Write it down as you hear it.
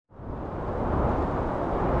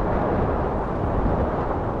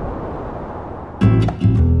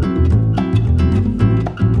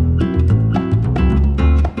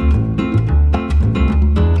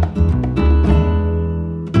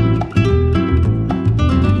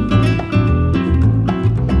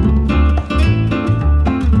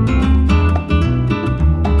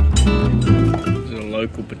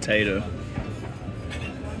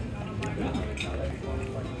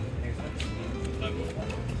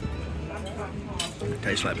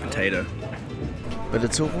Tastes like potato. But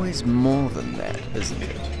it's always more than that, isn't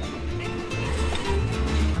it?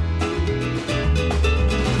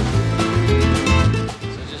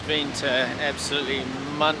 So just been to absolutely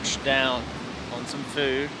munch down on some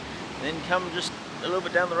food, and then come just a little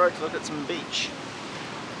bit down the road to look at some beach.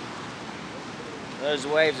 Those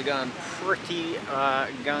waves are going pretty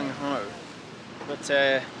gung-ho. But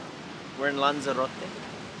we're in Lanzarote,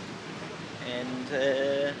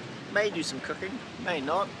 and may do some cooking, may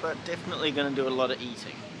not, but definitely going to do a lot of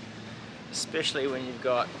eating. Especially when you've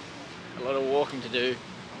got a lot of walking to do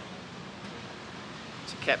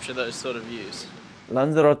to capture those sort of views.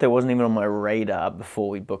 Lanzarote wasn't even on my radar before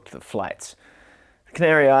we booked the flights. The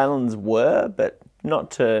Canary Islands were, but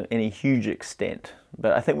not to any huge extent.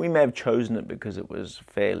 But I think we may have chosen it because it was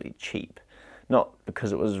fairly cheap. Not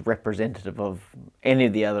because it was representative of any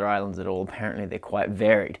of the other islands at all. Apparently they're quite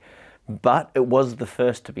varied. But it was the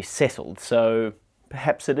first to be settled, so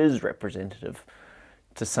perhaps it is representative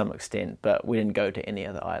to some extent, but we didn't go to any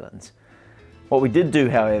other islands. What we did do,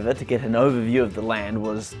 however, to get an overview of the land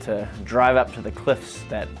was to drive up to the cliffs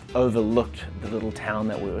that overlooked the little town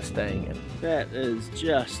that we were staying in. That is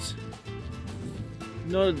just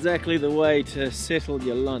not exactly the way to settle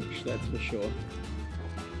your lunch, that's for sure.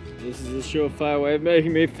 This is a surefire way of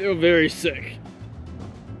making me feel very sick.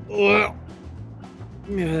 Well,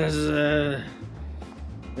 there's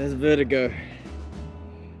vertigo.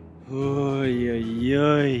 Oy, oy,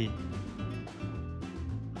 oy.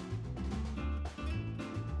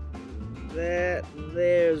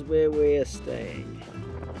 There's where we're staying.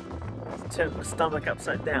 Let's turn my stomach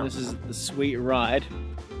upside down. This is the sweet ride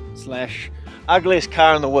slash ugliest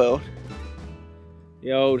car in the world.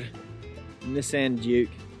 The old Nissan Duke.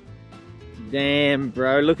 Damn,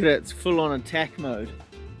 bro, look at it, it's full on attack mode.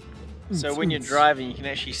 So when you're driving, you can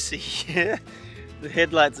actually see the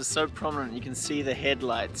headlights are so prominent. You can see the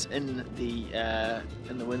headlights in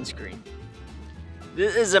the windscreen.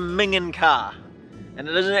 This is a minging car, and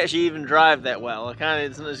it doesn't actually even drive that well.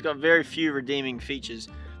 It's got very few redeeming features,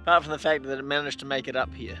 apart from the fact that it managed to make it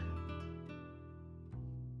up here.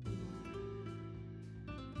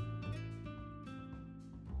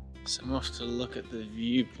 So I'm off to look at the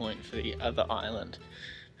viewpoint for the other island.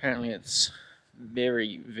 Apparently it's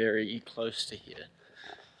very, very close to here.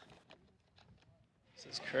 This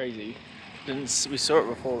is crazy. We saw it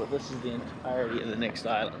before, but this is the entirety of the next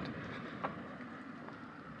island.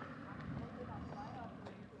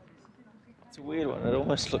 It's a weird one, it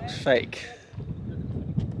almost looks fake.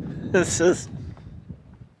 It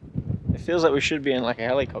feels like we should be in like a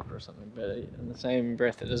helicopter or something, but in the same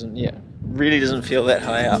breath it doesn't, really doesn't feel that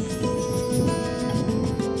high up.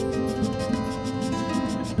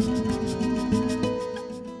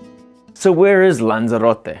 So where is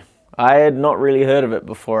Lanzarote? I had not really heard of it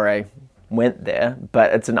before I went there,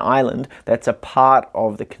 but it's an island that's a part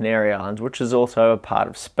of the Canary Islands, which is also a part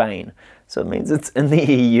of Spain. So it means it's in the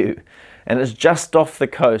EU. And it's just off the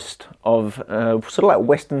coast of sort of like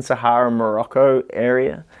Western Sahara, Morocco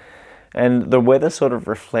area. And the weather sort of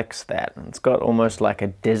reflects that. It's got almost like a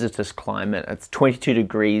desertous climate. It's 22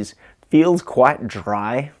 degrees, feels quite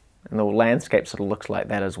dry. And the landscape sort of looks like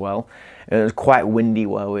that as well. And it was quite windy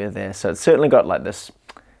while we were there. So it's certainly got like this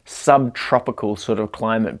subtropical sort of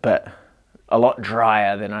climate, but a lot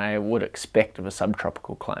drier than I would expect of a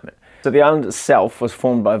subtropical climate. So the island itself was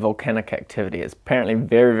formed by volcanic activity. It's apparently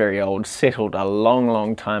very, very old, settled a long,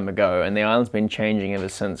 long time ago, and the island's been changing ever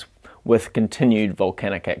since with continued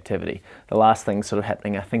volcanic activity. The last thing sort of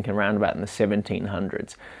happening, I think, around about in the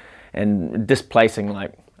 1700s, and displacing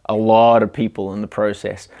like a lot of people in the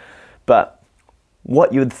process. But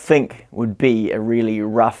what you would think would be a really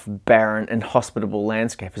rough, barren, inhospitable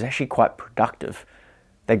landscape is actually quite productive.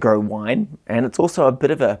 They grow wine, and it's also a bit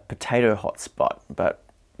of a potato hotspot, but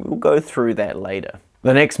we'll go through that later.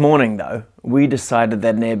 The next morning, though, we decided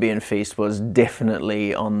that an Airbnb feast was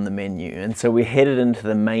definitely on the menu, and so we headed into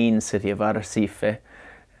the main city of Arrecife,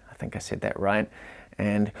 I think I said that right,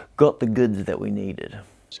 and got the goods that we needed.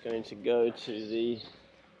 Just going to go to the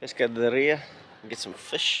pescaderia and get some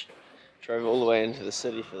fish. Drove all the way into the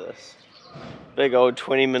city for this. Big old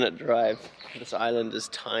 20-minute drive. This island is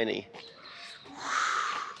tiny.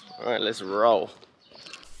 Alright, let's roll.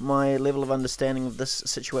 My level of understanding of this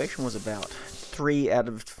situation was about 3 out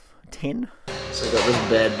of 10. So I got this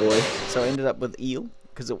bad boy. So I ended up with eel,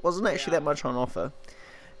 because it wasn't actually that much on offer.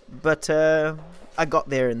 But I got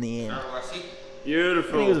there in the end.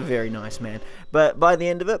 Beautiful. He was a very nice man. But by the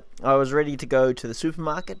end of it, I was ready to go to the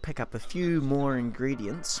supermarket, pick up a few more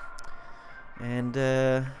ingredients. And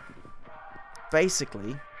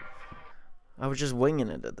basically, I was just winging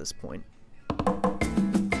it at this point.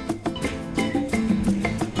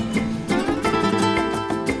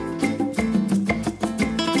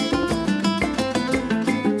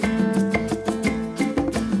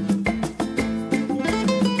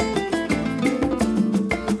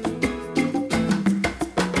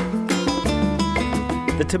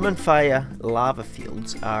 The Timanfaya lava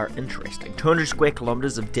fields are interesting. 200 square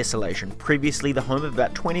kilometres of desolation, previously the home of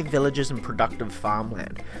about 20 villages and productive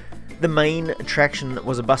farmland. The main attraction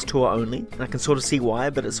was a bus tour only, and I can sort of see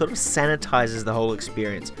why, but it sort of sanitizes the whole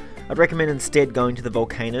experience. I'd recommend instead going to the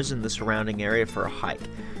volcanoes in the surrounding area for a hike.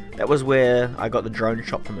 That was where I got the drone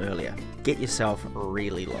shot from earlier. Get yourself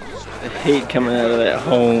really lost. The heat coming out of that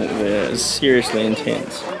hole there is seriously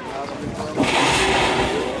intense.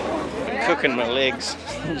 I'm cooking my legs.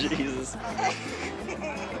 Jesus.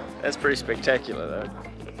 That's pretty spectacular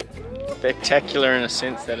though. Spectacular in a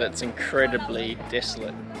sense that it's incredibly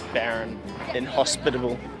desolate, barren,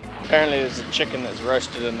 inhospitable. Apparently there's a chicken that's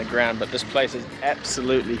roasted in the ground, but this place is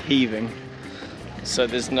absolutely heaving. So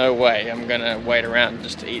there's no way I'm gonna wait around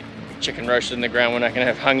just to eat chicken roasted in the ground when I can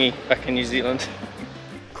have hangi back in New Zealand.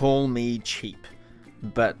 Call me cheap,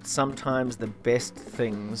 but sometimes the best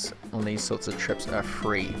things on these sorts of trips are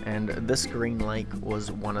free, and this green lake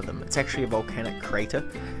was one of them. It's actually a volcanic crater,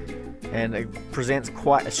 and it presents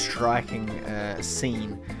quite a striking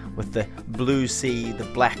scene with the blue sea, the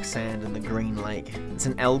black sand, and the green lake. It's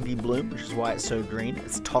an algae bloom, which is why it's so green.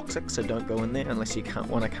 It's toxic, so don't go in there unless you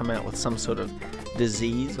want to come out with some sort of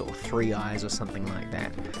disease or 3 eyes or something like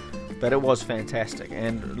that. But it was fantastic,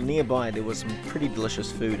 and nearby there was some pretty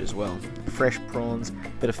delicious food as well. Fresh prawns,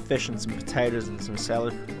 bit of fish and some potatoes and some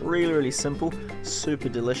salad. Really, really simple, super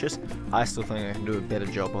delicious. I still think I can do a better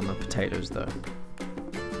job on the potatoes though.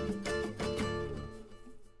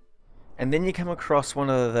 And then you come across one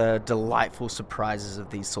of the delightful surprises of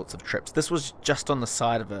these sorts of trips. This was just on the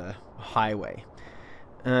side of a highway.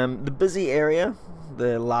 The busy area,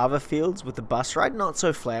 the lava fields with the bus ride, not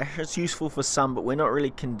so flash. It's useful for some, but we're not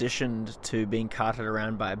really conditioned to being carted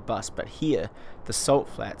around by a bus. But here, the salt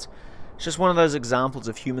flats, it's just one of those examples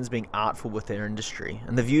of humans being artful with their industry.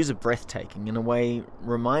 And the views are breathtaking, in a way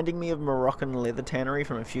reminding me of Moroccan leather tannery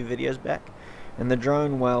from a few videos back. And the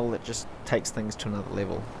drone, well, it just takes things to another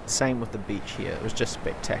level. Same with the beach here, it was just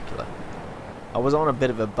spectacular. I was on a bit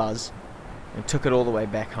of a buzz and took it all the way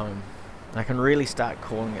back home. I can really start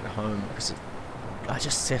calling it home because I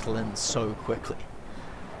just settle in so quickly.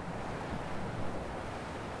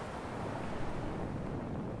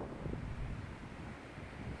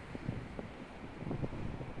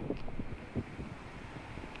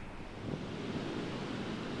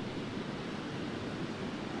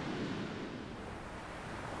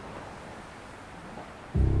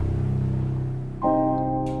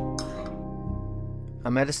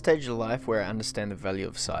 I'm at a stage of life where I understand the value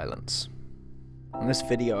of silence. In this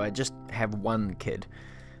video I just have one kid.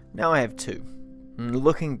 Now I have 2. And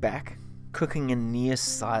looking back, cooking in near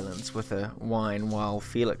silence with a wine while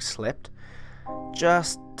Felix slept,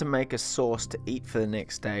 just to make a sauce to eat for the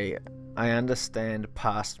next day, I understand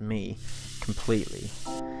past me completely.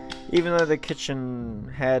 Even though the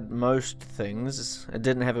kitchen had most things, it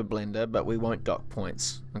didn't have a blender, but we won't dock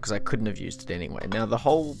points, because I couldn't have used it anyway. Now the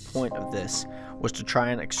whole point of this was to try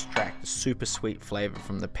and extract the super sweet flavour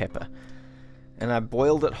from the pepper. And I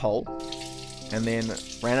boiled it whole, and then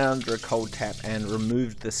ran it under a cold tap and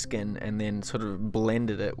removed the skin, and then sort of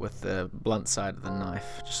blended it with the blunt side of the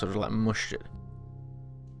knife, just sort of like mushed it.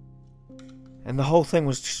 And the whole thing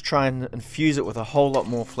was just try and infuse it with a whole lot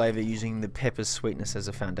more flavour using the pepper's sweetness as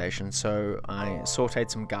a foundation. So I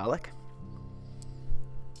sauteed some garlic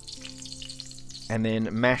and then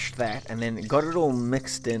mashed that and then got it all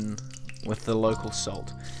mixed in with the local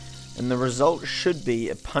salt. And the result should be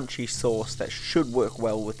a punchy sauce that should work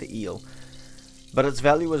well with the eel. But its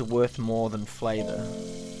value is worth more than flavour.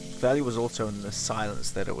 Value was also in the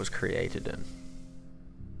silence that it was created in.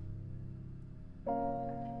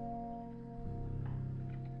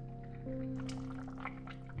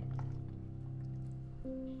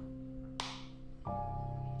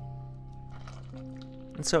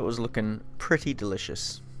 And so it was looking pretty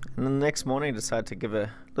delicious. And then the next morning I decided to give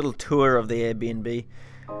a little tour of the Airbnb.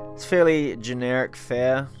 It's fairly generic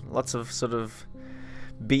fare, lots of sort of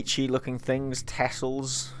beachy looking things,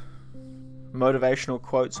 tassels, motivational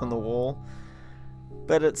quotes on the wall,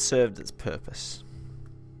 but it served its purpose.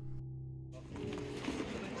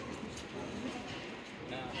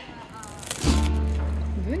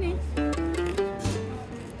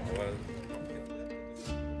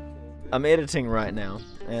 I'm editing right now,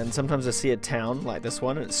 and sometimes I see a town like this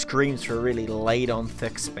one and it screams for a really laid on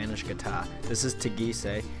thick Spanish guitar. This is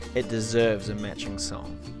Teguise. It deserves a matching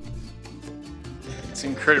song. It's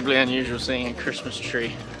incredibly unusual seeing a Christmas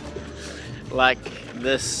tree like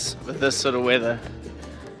this with this sort of weather.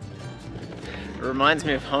 It reminds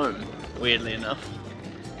me of home, weirdly enough.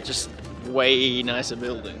 Just way nicer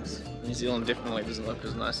buildings. New Zealand definitely doesn't look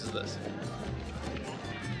as nice as this.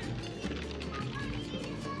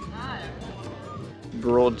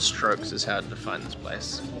 broad strokes is how to define this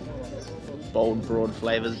place. Bold, broad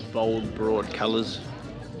flavors, bold, broad colors,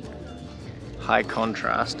 high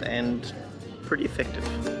contrast, and pretty effective.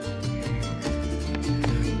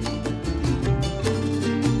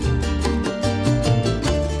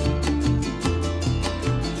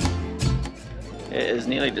 It is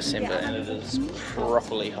nearly December and it is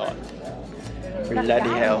properly hot. Bloody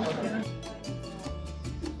hell.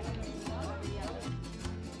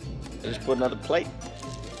 I just bought another plate.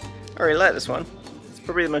 I really like this one. It's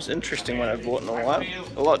probably the most interesting one I've bought in a while.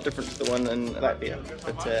 A lot different to the one in Latvia,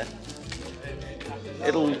 but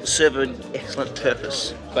it'll serve an excellent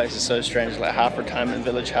purpose. The place is so strange, like half retirement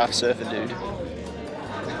village, half surfer dude.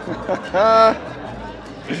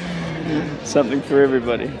 Something for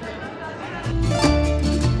everybody.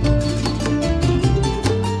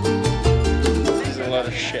 There's a lot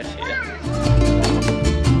of shit here.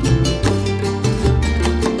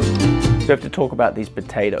 We have to talk about these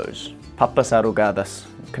potatoes, papas arrugadas,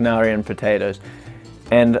 Canarian potatoes,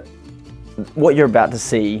 and what you're about to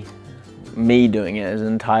see me doing it is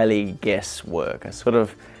entirely guesswork. I sort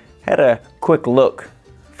of had a quick look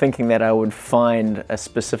thinking that I would find a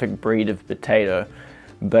specific breed of potato,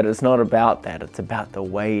 but it's not about that, it's about the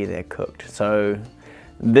way they're cooked. So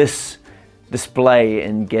this display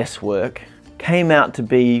in guesswork came out to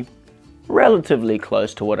be relatively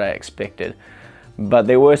close to what I expected. But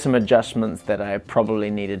there were some adjustments that I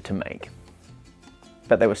probably needed to make.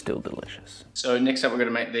 But they were still delicious. So next up we're going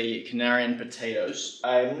to make the Canarian potatoes.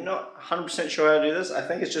 I'm not 100% sure how to do this. I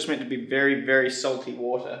think it's just meant to be very, very salty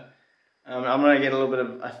water. I'm going to get a little bit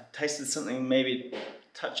of... I tasted something maybe a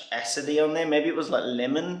touch acidy on there. Maybe it was like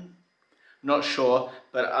lemon. Not sure.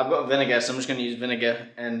 But I've got vinegar, so I'm just going to use vinegar.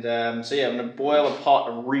 And so yeah, I'm going to boil a pot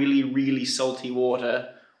of really, really salty water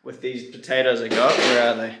with these potatoes I got.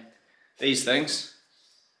 Where are they? These things.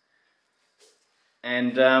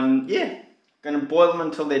 And yeah, going to boil them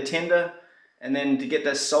until they're tender, and then to get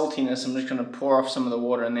that saltiness I'm just going to pour off some of the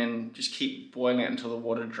water and then just keep boiling it until the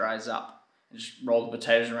water dries up and just roll the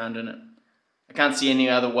potatoes around in it. I can't see any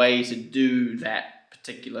other way to do that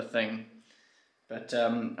particular thing, but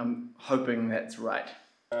I'm hoping that's right.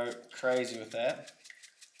 Go crazy with that.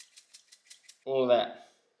 All of that.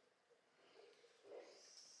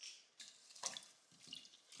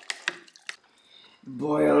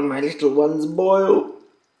 Boil, my little ones, boil.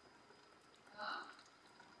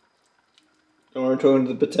 Don't want to throw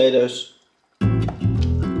into the potatoes.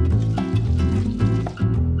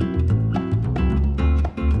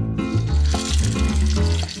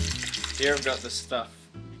 Here I've got this stuff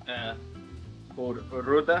called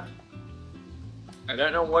ruda. I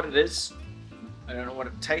don't know what it is. I don't know what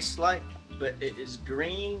it tastes like, but it is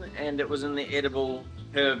green and it was in the edible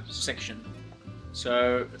herb section.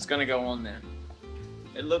 So it's going to go on there.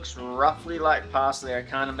 It looks roughly like parsley. I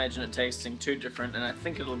can't imagine it tasting too different, and I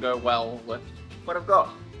think it'll go well with what I've got.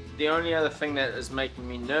 The only other thing that is making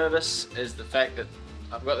me nervous is the fact that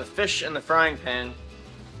I've got the fish in the frying pan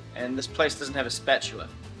and this place doesn't have a spatula.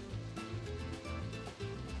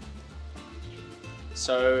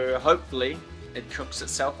 So hopefully it cooks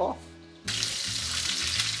itself off.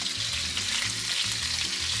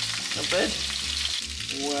 Not bad.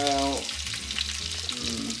 Well,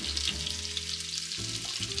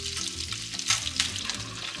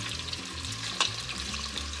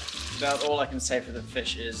 about all I can say for the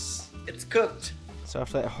fish is it's cooked. So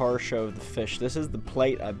after that horror show of the fish, this is the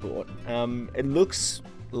plate I bought. It looks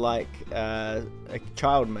like a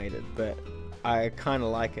child made it, but I kind of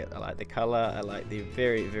like it. I like the color, I like the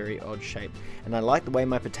very, very odd shape, and I like the way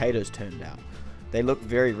my potatoes turned out. They look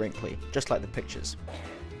very wrinkly, just like the pictures.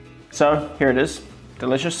 So here it is,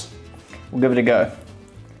 delicious. We'll give it a go.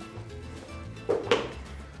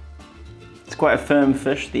 It's quite a firm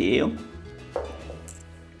fish, the eel.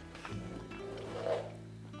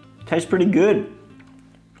 Tastes pretty good.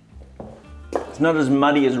 It's not as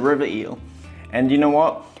muddy as river eel. And you know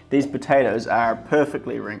what? These potatoes are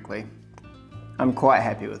perfectly wrinkly. I'm quite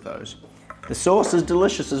happy with those. The sauce is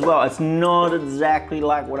delicious as well. It's not exactly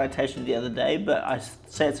like what I tasted the other day, but I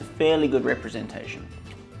say it's a fairly good representation.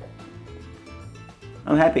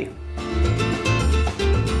 I'm happy.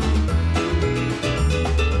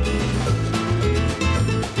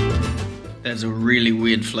 That's a really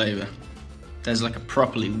weird flavor. There's like a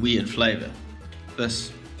properly weird flavor.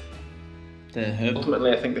 The herb.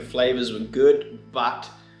 Ultimately, I think the flavors were good, but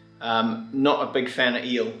not a big fan of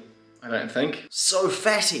eel, I don't think. So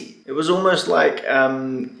fatty. It was almost like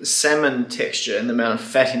salmon texture in the amount of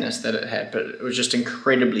fattiness that it had, but it was just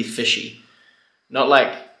incredibly fishy. Not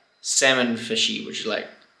like salmon fishy, which is like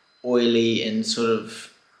oily and sort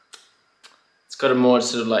of, it's got a more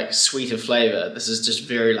sort of like sweeter flavor. This is just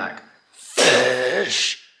very like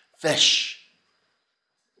fish,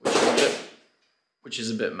 which is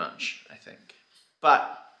a bit much, I think.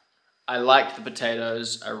 But I like the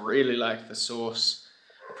potatoes. I really like the sauce.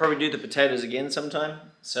 I'll probably do the potatoes again sometime.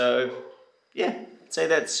 So yeah, I'd say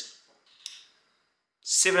that's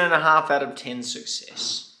 7.5 out of 10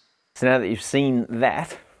 success. So now that you've seen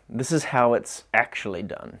that, this is how it's actually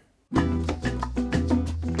done.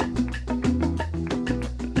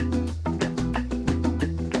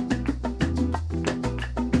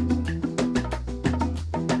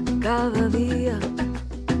 Cada día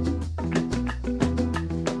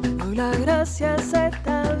doy las gracias a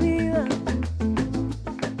esta vida.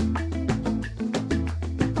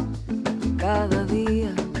 Cada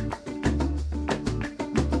día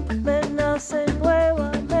me nace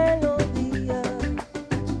nueva melodía.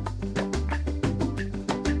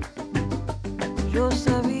 Yo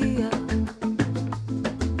sabía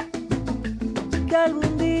que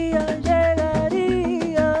algún día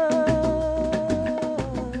llegaría.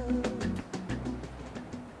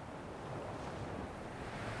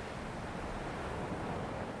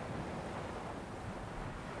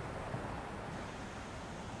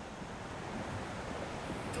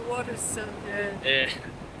 The water's so good. Yeah,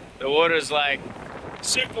 the water's like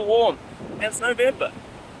super warm. And it's November.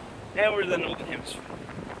 Now we're in the Northern Hemisphere.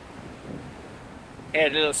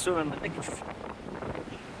 Had a little swim in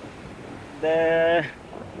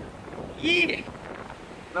yeah,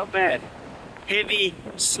 not bad. Heavy,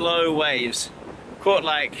 slow waves. Caught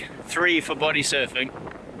like 3 for body surfing,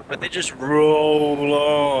 but they just roll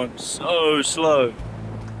on so slow.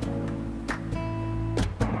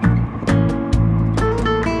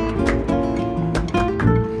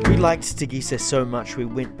 We liked Tegese so much we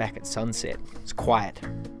went back at sunset. It's quiet.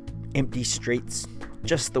 Empty streets,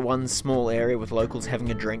 just the one small area with locals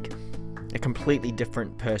having a drink. A completely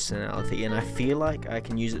different personality, and I feel like I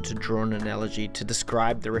can use it to draw an analogy to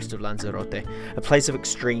describe the rest of Lanzarote. A place of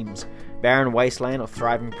extremes, barren wasteland or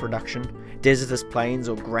thriving production, desertous plains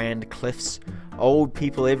or grand cliffs, old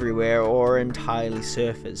people everywhere or entirely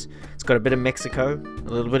surfers. It's got a bit of Mexico, a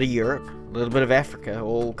little bit of Europe, a little bit of Africa,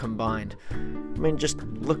 all combined. I mean, just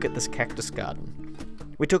look at this cactus garden.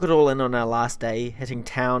 We took it all in on our last day, hitting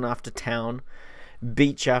town after town,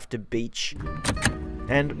 beach after beach,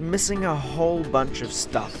 and missing a whole bunch of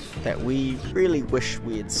stuff that we really wish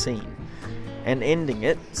we had seen, and ending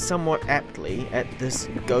it somewhat aptly at this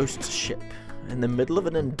ghost ship in the middle of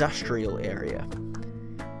an industrial area.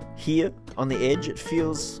 Here, on the edge, it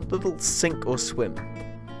feels a little sink or swim.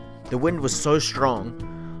 The wind was so strong,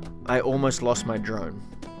 I almost lost my drone.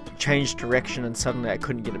 Changed direction and suddenly I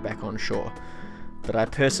couldn't get it back on shore. But I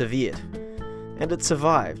persevered, and it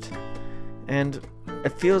survived. And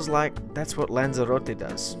it feels like that's what Lanzarote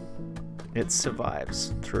does. It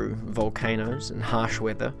survives through volcanoes and harsh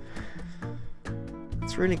weather.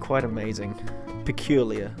 It's really quite amazing.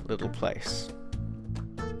 Peculiar little place.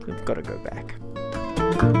 We've got to go back.